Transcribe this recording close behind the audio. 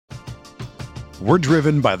We're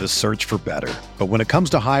driven by the search for better. But when it comes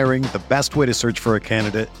to hiring, the best way to search for a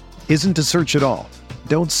candidate isn't to search at all.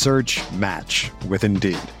 Don't search, match with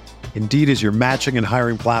Indeed. Indeed is your matching and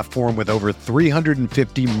hiring platform with over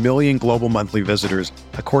 350 million global monthly visitors,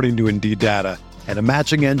 according to Indeed data, and a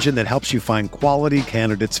matching engine that helps you find quality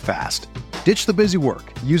candidates fast. Ditch the busy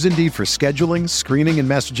work. Use Indeed for scheduling, screening, and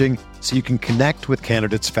messaging so you can connect with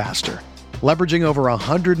candidates faster. Leveraging over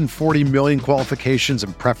 140 million qualifications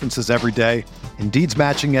and preferences every day, Indeed's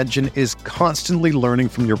matching engine is constantly learning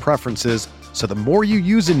from your preferences, so the more you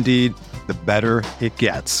use Indeed, the better it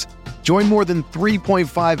gets. Join more than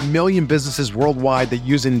 3.5 million businesses worldwide that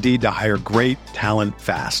use Indeed to hire great talent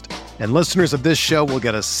fast. And listeners of this show will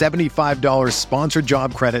get a $75 sponsored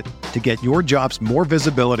job credit to get your jobs more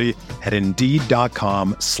visibility at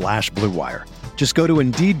Indeed.com/Blue Wire. Just go to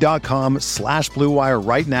Indeed.com/Blue Wire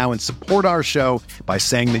right now and support our show by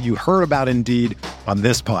saying that you heard about Indeed on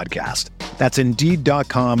this podcast. That's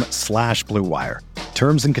Indeed.com/Blue Wire.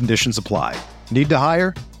 Terms and conditions apply. Need to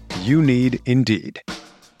hire? You need Indeed.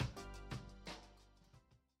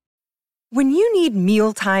 When you need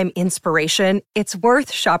mealtime inspiration, it's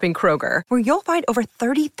worth shopping Kroger, where you'll find over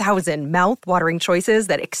 30,000 mouth-watering choices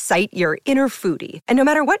that excite your inner foodie. And no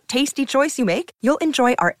matter what tasty choice you make, you'll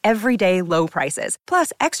enjoy our everyday low prices,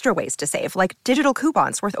 plus extra ways to save, like digital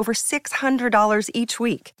coupons worth over $600 each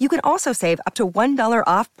week. You can also save up to $1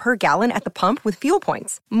 off per gallon at the pump with fuel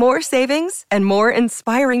points. More savings and more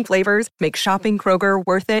inspiring flavors make shopping Kroger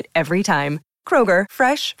worth it every time. Kroger,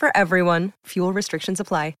 fresh for everyone. Fuel restrictions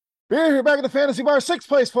apply. We're here back at the Fantasy Bar. Sixth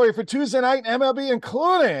place for you for Tuesday night in MLB,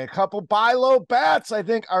 including a couple buy low bats I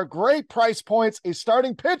think are great price points. A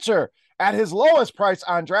starting pitcher at his lowest price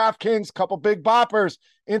on DraftKings, couple big boppers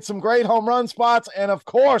in some great home run spots, and of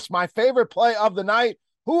course, my favorite play of the night.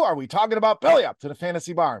 Who are we talking about? Belly up to the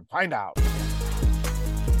Fantasy Bar and find out.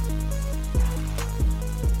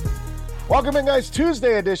 Welcome in, guys.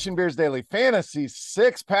 Tuesday edition Beers Daily Fantasy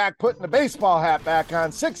six-pack, putting the baseball hat back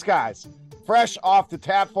on. Six guys fresh off the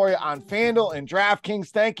tap for you on FanDuel and DraftKings.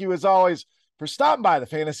 Thank you, as always, for stopping by the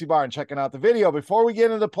Fantasy Bar and checking out the video. Before we get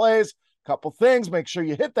into the plays, a couple things. Make sure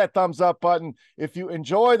you hit that thumbs up button. If you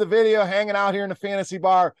enjoy the video, hanging out here in the Fantasy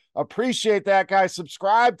Bar, appreciate that, guys.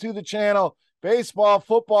 Subscribe to the channel. Baseball,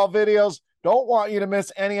 football videos. Don't want you to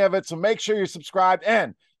miss any of it, so make sure you're subscribed.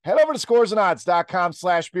 And head over to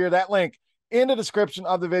scoresandodds.com/beer. That link in the description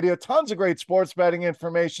of the video. Tons of great sports betting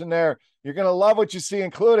information there. You're going to love what you see,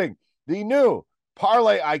 including the new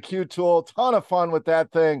Parlay IQ tool. Ton of fun with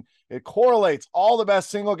that thing. It correlates all the best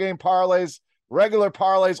single game parlays, regular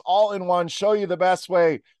parlays, all in one. Show you the best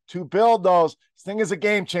way to build those. This thing is a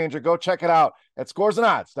game changer. Go check it out at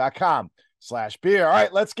scoresandodds.com/beer. All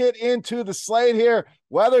right, let's get into the slate here.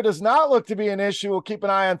 Weather does not look to be an issue. We'll keep an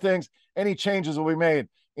eye on things. Any changes will be made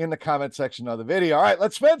in the comment section of the video. All right,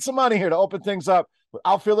 let's spend some money here to open things up with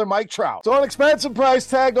outfielder Mike Trout. So an expensive price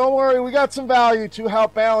tag. Don't worry, we got some value to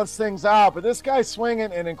help balance things out. But this guy's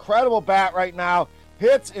swinging an incredible bat right now.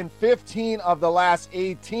 Hits in 15 of the last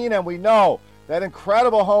 18, and we know that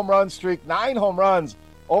incredible home run streak, 9 home runs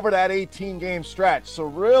over that 18-game stretch. So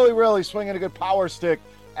really, really swinging a good power stick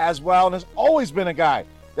as well, and has always been a guy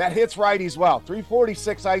that hits righties well.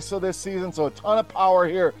 346 ISO this season, so a ton of power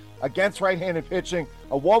here against right-handed pitching.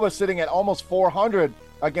 A WOBA sitting at almost 400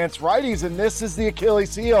 against righties, and this is the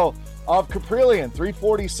Achilles heel of Caprillion.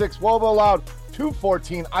 346 WOBA allowed,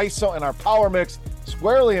 214 ISO, and our power mix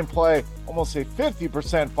squarely in play. Almost a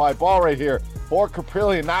 50% fly ball rate here for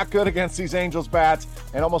Caprillion. Not good against these Angels bats,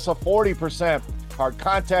 and almost a 40% hard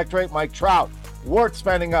contact rate. Mike Trout, worth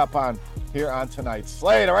spending up on here on tonight's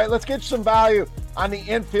slate. All right, let's get you some value on the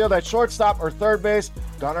infield at shortstop or third base.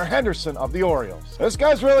 Gunnar Henderson of the Orioles. This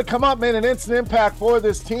guy's really come up, made an instant impact for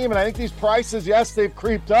this team, and I think these prices, yes, they've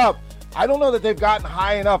creeped up. I don't know that they've gotten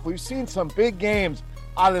high enough. We've seen some big games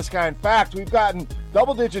out of this guy. In fact, we've gotten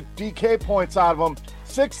double-digit DK points out of him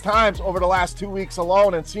 6 times over the last 2 weeks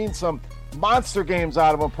alone, and seen some monster games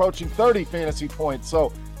out of him, approaching 30 fantasy points.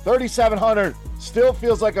 So 3,700 still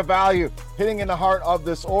feels like a value hitting in the heart of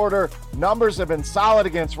this order. Numbers have been solid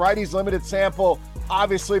against righties, limited sample,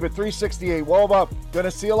 obviously, but 368 WOBA. Going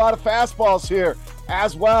to see a lot of fastballs here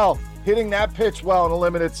as well, hitting that pitch well in a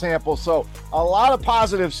limited sample. So a lot of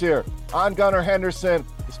positives here on Gunnar Henderson,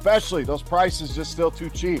 especially those prices just still too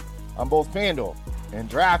cheap on both FanDuel and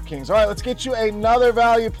DraftKings. All right, let's get you another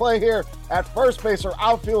value play here at first base or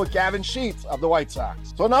outfield with Gavin Sheets of the White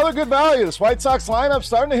Sox. So another good value. This White Sox lineup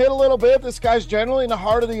starting to hit a little bit. This guy's generally in the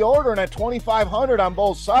heart of the order and at 2,500 on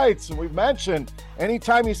both sites. And we've mentioned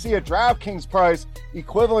anytime you see a DraftKings price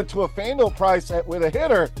equivalent to a FanDuel price with a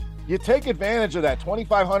hitter, you take advantage of that.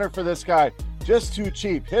 2,500 for this guy just too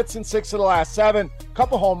cheap. Hits in 6 of the last 7,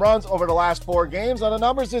 couple home runs over the last 4 games. On the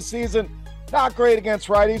numbers this season, not great against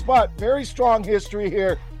righties, but very strong history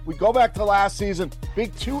here. We go back to last season,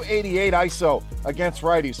 big 288 ISO against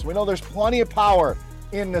righties. So we know there's plenty of power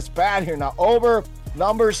in this bat here. Now, over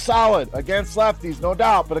numbers solid against lefties, no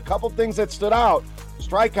doubt, but a couple things that stood out.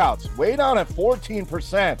 Strikeouts, way down at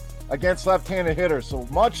 14% against left-handed hitters, so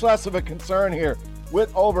much less of a concern here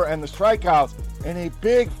with over and the strikeouts, and a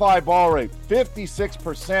big fly ball rate,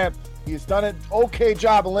 56%. He's done an okay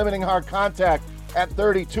job of limiting hard contact at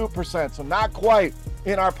 32%, so not quite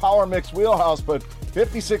in our power mix wheelhouse, but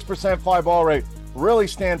 56% fly ball rate really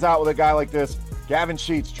stands out with a guy like this. Gavin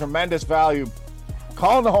Sheets, tremendous value.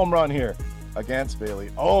 Calling the home run here against Bailey.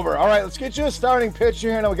 Over. All right, let's get you a starting pitcher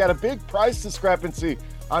here. Now we got a big price discrepancy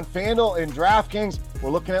on FanDuel and DraftKings. We're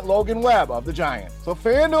looking at Logan Webb of the Giants. So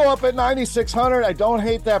FanDuel up at $9,600. I don't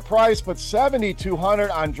hate that price, but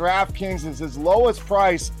 $7,200 on DraftKings is his lowest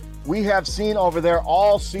price we have seen over there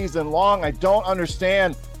all season long. I don't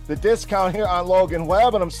understand the discount here on Logan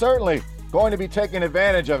Webb, and I'm certainly going to be taking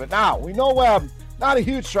advantage of it. Now, we know Webb, not a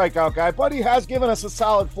huge strikeout guy, but he has given us a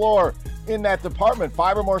solid floor in that department.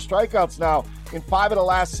 5 or more strikeouts now in 5 of the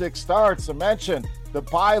last 6 starts. I mentioned the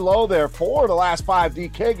buy low there. 4 of the last 5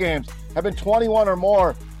 DK games have been 21 or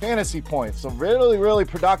more fantasy points. So really, really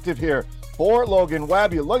productive here for Logan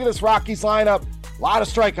Webb. You look at this Rockies lineup, a lot of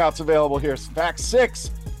strikeouts available here. In fact,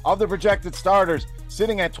 6 of the projected starters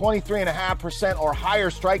sitting at 23.5% or higher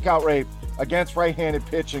strikeout rate against right-handed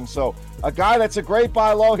pitching. So a guy that's a great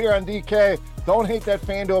buy low here on DK. Don't hate that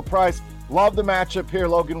FanDuel price. Love the matchup here,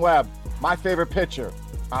 Logan Webb, my favorite pitcher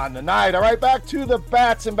on the night. All right, back to the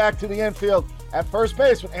bats and back to the infield at first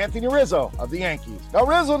base with Anthony Rizzo of the Yankees. Now,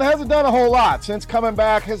 Rizzo hasn't done a whole lot since coming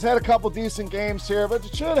back. Has had a couple decent games here, but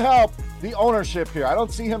it should help the ownership here. I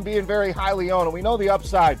don't see him being very highly owned, and we know the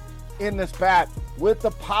upside in this bat with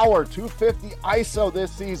the power. 250 ISO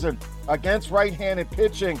this season against right-handed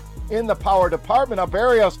pitching in the power department. Now,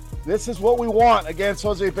 Berrios, this is what we want against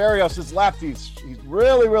Jose Berrios' lefties. He's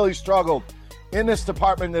really, really struggled in this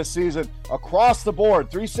department this season. Across the board,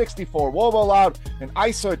 364 WOBA allowed, and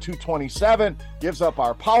ISO at 227. Gives up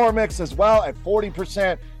our power mix as well at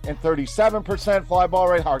 40% and 37% fly ball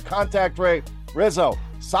rate, hard contact rate. Rizzo,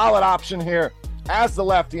 solid option here as the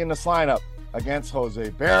lefty in this lineup against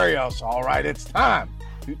Jose Berrios. All right, it's time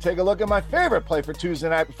to take a look at my favorite play for Tuesday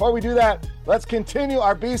night. Before we do that, let's continue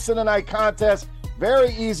our Beast of the Night contest.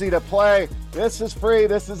 Very easy to play. This is free.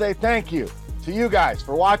 This is a thank you to you guys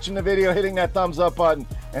for watching the video, hitting that thumbs up button,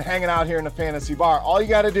 and hanging out here in the Fantasy Bar. All you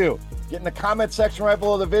got to do, get in the comment section right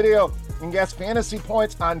below the video and guess fantasy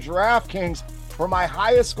points on DraftKings for my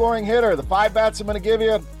highest scoring hitter. The 5 bats I'm going to give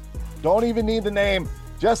you, don't even need the name,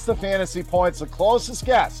 just the fantasy points. The closest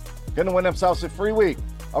guess going to win themselves a free week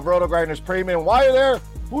of Roto-Grinders Premium. While you're there,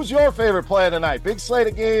 who's your favorite play of the night? Big slate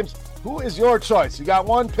of games. Who is your choice? You got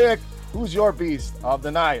one pick. Who's your beast of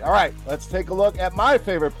the night? All right, let's take a look at my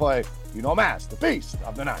favorite play. You know him as the Beast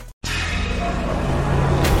of the Night.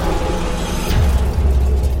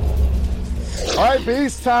 All right,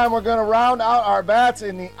 Beast time. We're going to round out our bats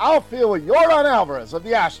in the outfield with Yordan Alvarez of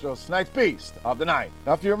the Astros, tonight's Beast of the Night.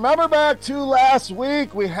 Now, if you remember back to last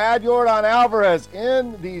week, we had Yordan Alvarez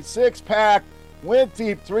in the 6-pack, went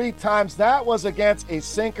deep 3 times. That was against a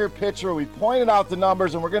sinker pitcher. We pointed out the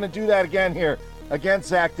numbers, and we're going to do that again here against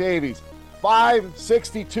Zach Davies.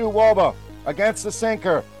 562 WOBA against the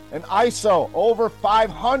sinker. An ISO over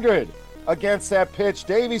 500 against that pitch.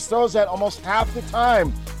 Davies throws that almost half the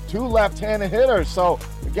time to left-handed hitters. So,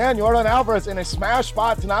 again, Yordan Alvarez in a smash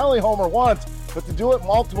spot to not only homer once, but to do it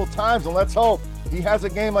multiple times. And let's hope he has a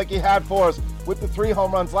game like he had for us with the 3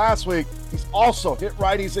 home runs last week. He's also hit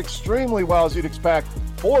righties extremely well, as you'd expect.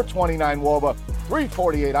 429 WOBA,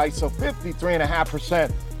 348 ISO,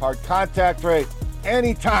 53.5% hard contact rate.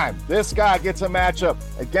 Anytime this guy gets a matchup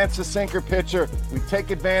against a sinker pitcher, we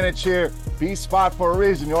take advantage here. Beast spot for a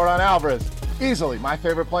reason. Yordan Alvarez, easily my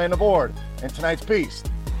favorite play on the board, and tonight's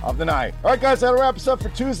Beast of the Night. All right, guys, that'll wrap us up for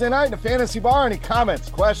Tuesday night in the Fantasy Bar. Any comments,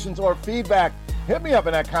 questions, or feedback, hit me up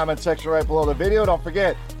in that comment section right below the video. Don't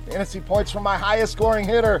forget, fantasy points from my highest scoring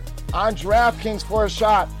hitter on DraftKings for a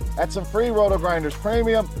shot at some free Roto-Grinders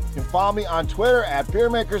Premium. You can follow me on Twitter at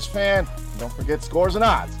BeerMakersFan. Don't forget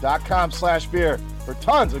scoresandodds.com/beer for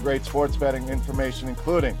tons of great sports betting information,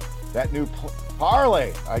 including that new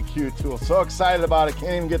Parlay IQ tool. So excited about it,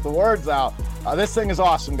 can't even get the words out. This thing is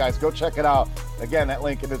awesome, guys. Go check it out. Again, that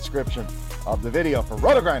link in the description of the video. For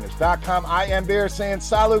Rotogrinders.com, I am Beer saying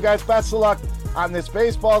salut, guys. Best of luck on this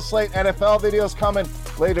baseball slate. NFL videos coming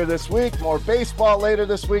later this week. More baseball later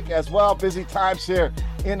this week as well. Busy times here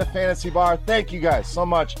in the Fantasy Bar. Thank you guys so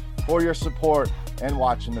much for your support and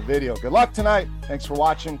watching the video. Good luck tonight. Thanks for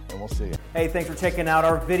watching, and we'll see you. Hey, thanks for checking out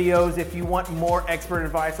our videos. If you want more expert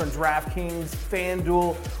advice on DraftKings,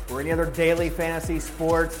 FanDuel, or any other daily fantasy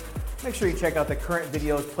sports, make sure you check out the current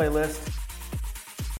videos playlist